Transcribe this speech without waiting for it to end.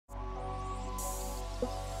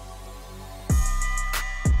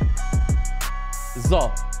So,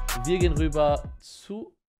 wir gehen rüber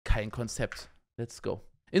zu kein Konzept. Let's go.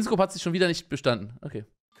 Inscope hat sich schon wieder nicht bestanden. Okay.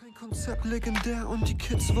 Kein Konzept legendär und die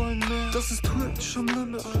Kids wollen mehr. Das ist Twitch am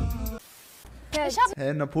Limit.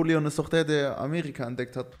 Hä, Napoleon ist doch der, der Amerika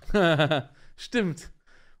entdeckt hat. Stimmt.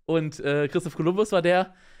 Und Christoph Kolumbus war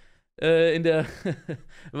der,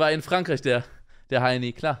 war in Frankreich der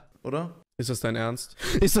Heini, klar. Oder? Ist das dein Ernst?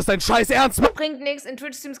 Ist das dein scheiß Ernst? Bringt nichts. In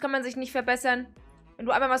Twitch-Streams kann man sich nicht verbessern. Wenn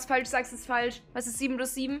du einmal was falsch sagst, ist falsch. Was ist 7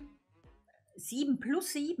 plus 7? 7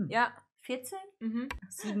 plus 7? Ja. 14? Mhm.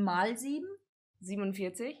 7 mal 7?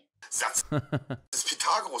 47. Satz. Das ist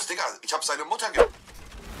Pythagoras, Digga. Ich hab seine Mutter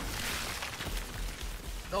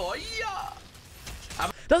Oh ja!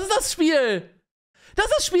 Das ist das Spiel! Das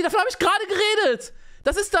ist das Spiel, davon habe ich gerade geredet!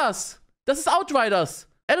 Das ist das! Das ist Outriders!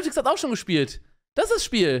 Elotix hat auch schon gespielt. Das ist das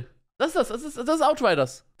Spiel. Das ist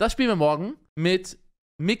Outriders. Das spielen wir morgen mit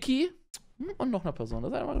Mickey und noch einer Person. Da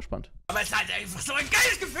seid ihr mal gespannt. Aber es ist halt einfach so ein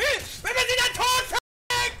geiles Gefühl, wenn man sie dann tot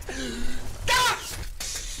verlegt! Das!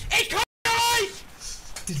 Ich komme euch!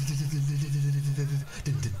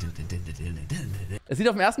 Es sieht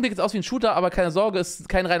auf den ersten Blick jetzt aus wie ein Shooter, aber keine Sorge, es ist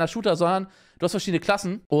kein reiner Shooter, sondern du hast verschiedene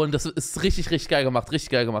Klassen und das ist richtig, richtig geil gemacht. Richtig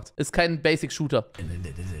geil gemacht. Ist kein Basic-Shooter.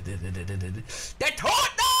 Der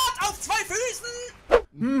Todnot auf 2 Füßen!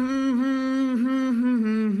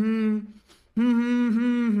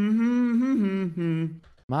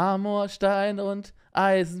 Marmor, Stein und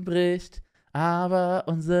Eisen bricht, aber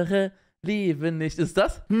unsere Liebe nicht. Ist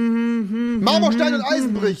das? Marmor, Stein und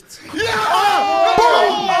Eisen bricht.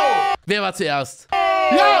 Ja! Wer war zuerst?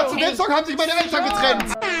 Ja, zu dem Song haben sich meine Eltern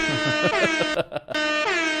getrennt.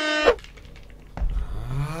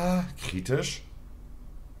 kritisch.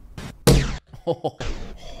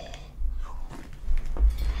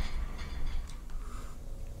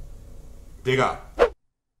 Digga.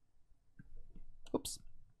 Ups,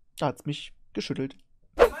 da hat's mich geschüttelt.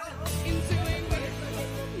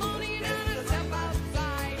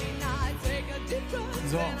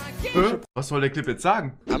 So. Was soll der Clip jetzt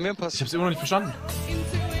sagen? Ich hab's immer noch nicht verstanden.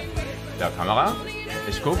 Ja, Kamera.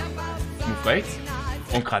 Ich guck. Move rechts.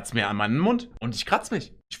 Und kratz mir an meinen Mund. Und ich kratz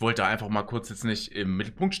mich. Ich wollte einfach mal kurz jetzt nicht im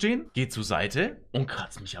Mittelpunkt stehen. Geh zur Seite und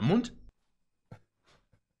kratz mich am Mund.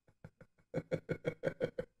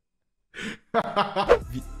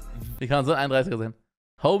 Wie kann man so ein 31er sein?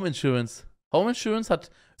 Home Insurance. Home Insurance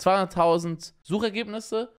hat 200.000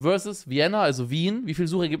 Suchergebnisse versus Vienna, also Wien. Wie viele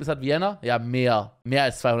Suchergebnisse hat Vienna? Ja, mehr. Mehr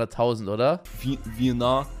als 200.000, oder?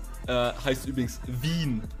 Vienna heißt übrigens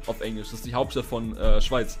Wien auf Englisch. Das ist die Hauptstadt von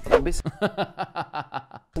Schweiz. Ein bisschen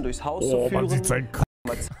durchs Haus zu führen. Man sieht sein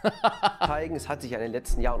Zeigen, es hat sich in den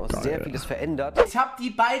letzten Jahren auch sehr vieles verändert. Ich habe die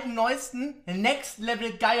beiden neuesten Next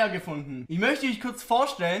Level Geier gefunden. Ich möchte euch kurz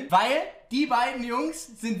vorstellen, weil die beiden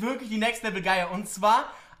Jungs sind wirklich die Next Level Geier. Und zwar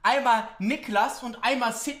einmal Niklas und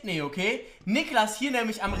einmal Sydney, okay? Niklas hier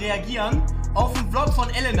nämlich am Reagieren auf den Vlog von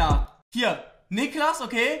Elena. Hier, Niklas,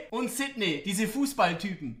 okay? Und Sydney, diese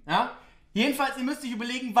Fußballtypen, ja? Jedenfalls, ihr müsst euch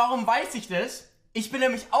überlegen, warum weiß ich das? Ich bin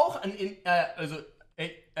nämlich auch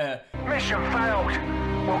Mission failed.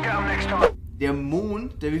 We'll get 'em next time. Der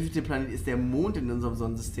Mond, der wievielte Planet ist der Mond in unserem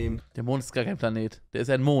Sonnensystem? Der Mond ist gar kein Planet. Der ist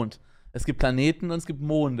ein Mond. Es gibt Planeten und es gibt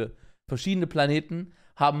Monde. Verschiedene Planeten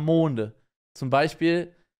haben Monde. Zum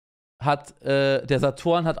Beispiel hat der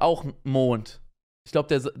Saturn hat auch einen Mond. Ich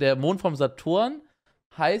glaube, der Mond vom Saturn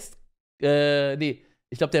heißt,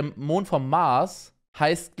 ich glaube, der Mond vom Mars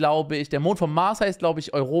heißt, glaube ich,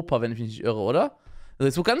 Europa, wenn ich mich nicht irre, oder? Also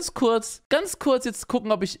jetzt so ganz kurz jetzt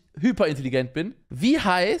gucken, ob ich hyperintelligent bin. Wie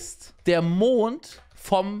heißt der Mond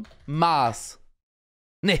vom Mars?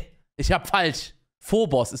 Nee, ich hab falsch.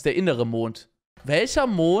 Phobos ist der innere Mond. Welcher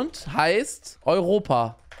Mond heißt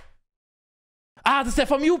Europa? Ah, das ist der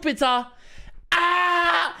vom Jupiter.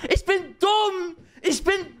 Ah, ich bin dumm. Ich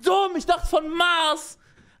dachte von Mars.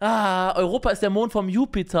 Ah, Europa ist der Mond vom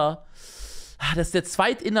Jupiter. Ah, das ist der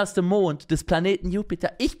zweitinnerste Mond des Planeten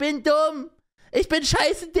Jupiter. Ich bin dumm. Ich bin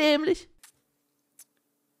scheiße dämlich.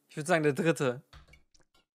 Ich würde sagen, der dritte.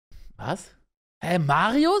 Was? Hä,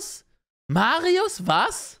 Marius? Marius,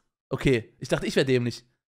 was? Okay, ich dachte, ich wäre dämlich.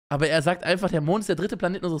 Aber er sagt einfach, der Mond ist der dritte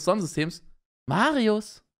Planet unseres Sonnensystems.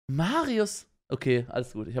 Marius. Marius. Okay,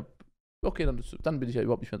 alles gut. Okay, dann bin ich ja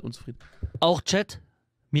überhaupt nicht mehr unzufrieden. Auch Chat.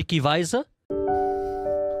 Mickey Weise.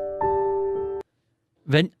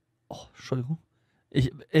 Wenn. Oh, Entschuldigung. Ich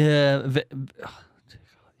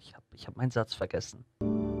habe meinen Satz vergessen.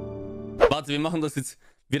 Warte, wir machen das jetzt.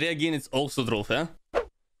 Wir reagieren jetzt auch so drauf, ja?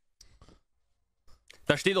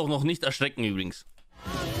 Da steht auch noch nicht erschrecken übrigens.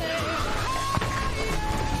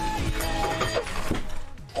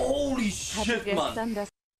 Holy shit, Mann!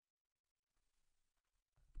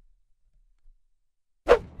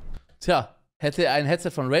 Tja, hätte er ein Headset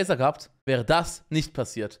von Razer gehabt, wäre das nicht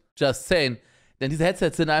passiert. Just saying. Denn diese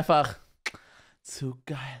Headsets sind einfach zu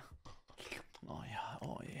geil. Oh ja,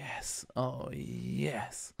 oh yes, oh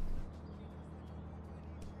yes.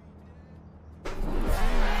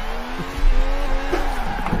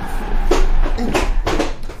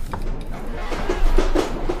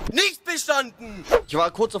 Nicht bestanden! Ich war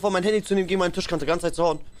kurz davor, mein Handy zu nehmen, gegen meinen Tisch, kannst die ganze Zeit zu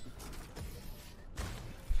hauen.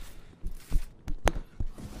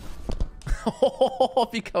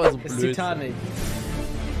 Wie kann man so blöd Titanic.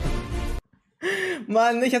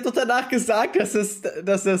 Mann, ich hab doch danach gesagt,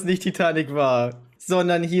 dass das nicht Titanic war,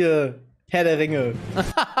 sondern hier Herr der Ringe.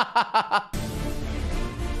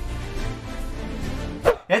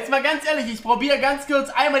 Jetzt mal ganz ehrlich, ich probiere ganz kurz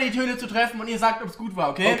einmal die Töne zu treffen und ihr sagt, ob es gut war,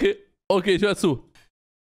 okay? Okay, ich höre zu.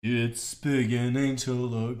 It's beginning to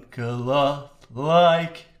look a lot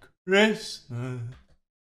like Christmas.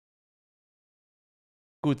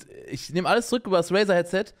 Gut, ich nehme alles zurück über das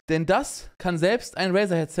Razer-Headset, denn das kann selbst ein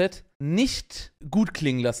Razer-Headset nicht gut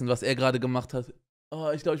klingen lassen, was er gerade gemacht hat.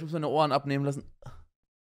 Oh, ich glaube, ich muss meine Ohren abnehmen lassen.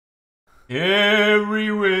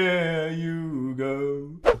 Everywhere you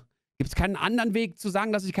go. Gibt es keinen anderen Weg zu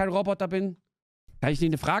sagen, dass ich kein Roboter bin? Kann ich dir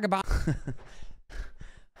eine Frage beantworten?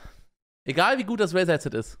 Egal wie gut das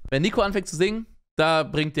Razer-Headset ist. Wenn Nico anfängt zu singen, da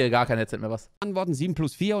bringt dir gar kein Headset mehr was. Antworten 7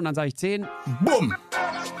 plus 4 und dann sage ich 10. Bumm!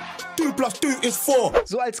 2 plus 2 ist 4.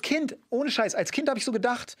 So als Kind, ohne Scheiß, als Kind habe ich so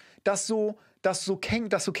gedacht, dass so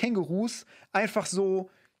Kängurus einfach so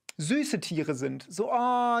süße Tiere sind. So,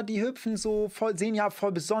 die hüpfen so, sehen ja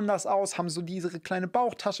voll besonders aus, haben so diese kleine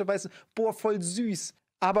Bauchtasche, weißt du, boah, voll süß.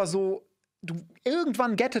 Aber so,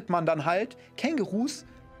 irgendwann gettet man dann halt, Kängurus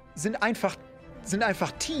sind einfach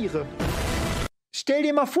Tiere. Stell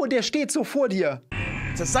dir mal vor, der steht so vor dir.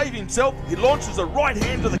 To save himself, he launches a right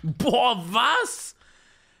hand to the... Boah, was?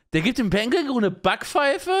 Der gibt dem Känguru eine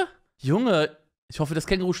Backpfeife? Junge, ich hoffe, das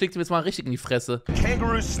Känguru schlägt ihm jetzt mal richtig in die Fresse.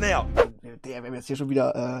 Kangaroo snout. Der wäre jetzt hier schon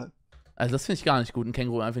wieder, Also das finde ich gar nicht gut, einen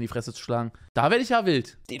Känguru einfach in die Fresse zu schlagen. Da werde ich ja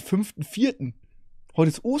wild. Den 5.4. Heute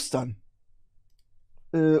ist Ostern.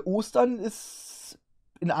 Ostern ist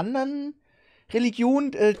in anderen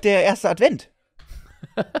Religionen der erste Advent.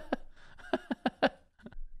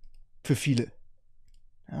 Für viele.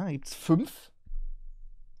 Ja, da gibt es 5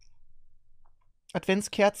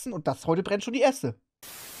 Adventskerzen und das heute brennt schon die erste.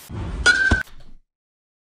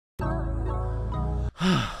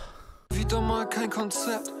 Wieder mal kein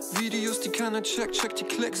Konzept. Videos, die keiner checkt, check die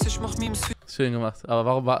Klicks, ich mach Memes. Schön gemacht.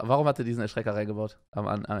 Aber warum hat er diesen Erschrecker reingebaut? Am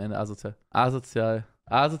Ende asozial.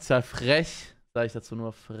 Asozial, frech. Sag ich dazu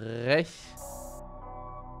nur frech.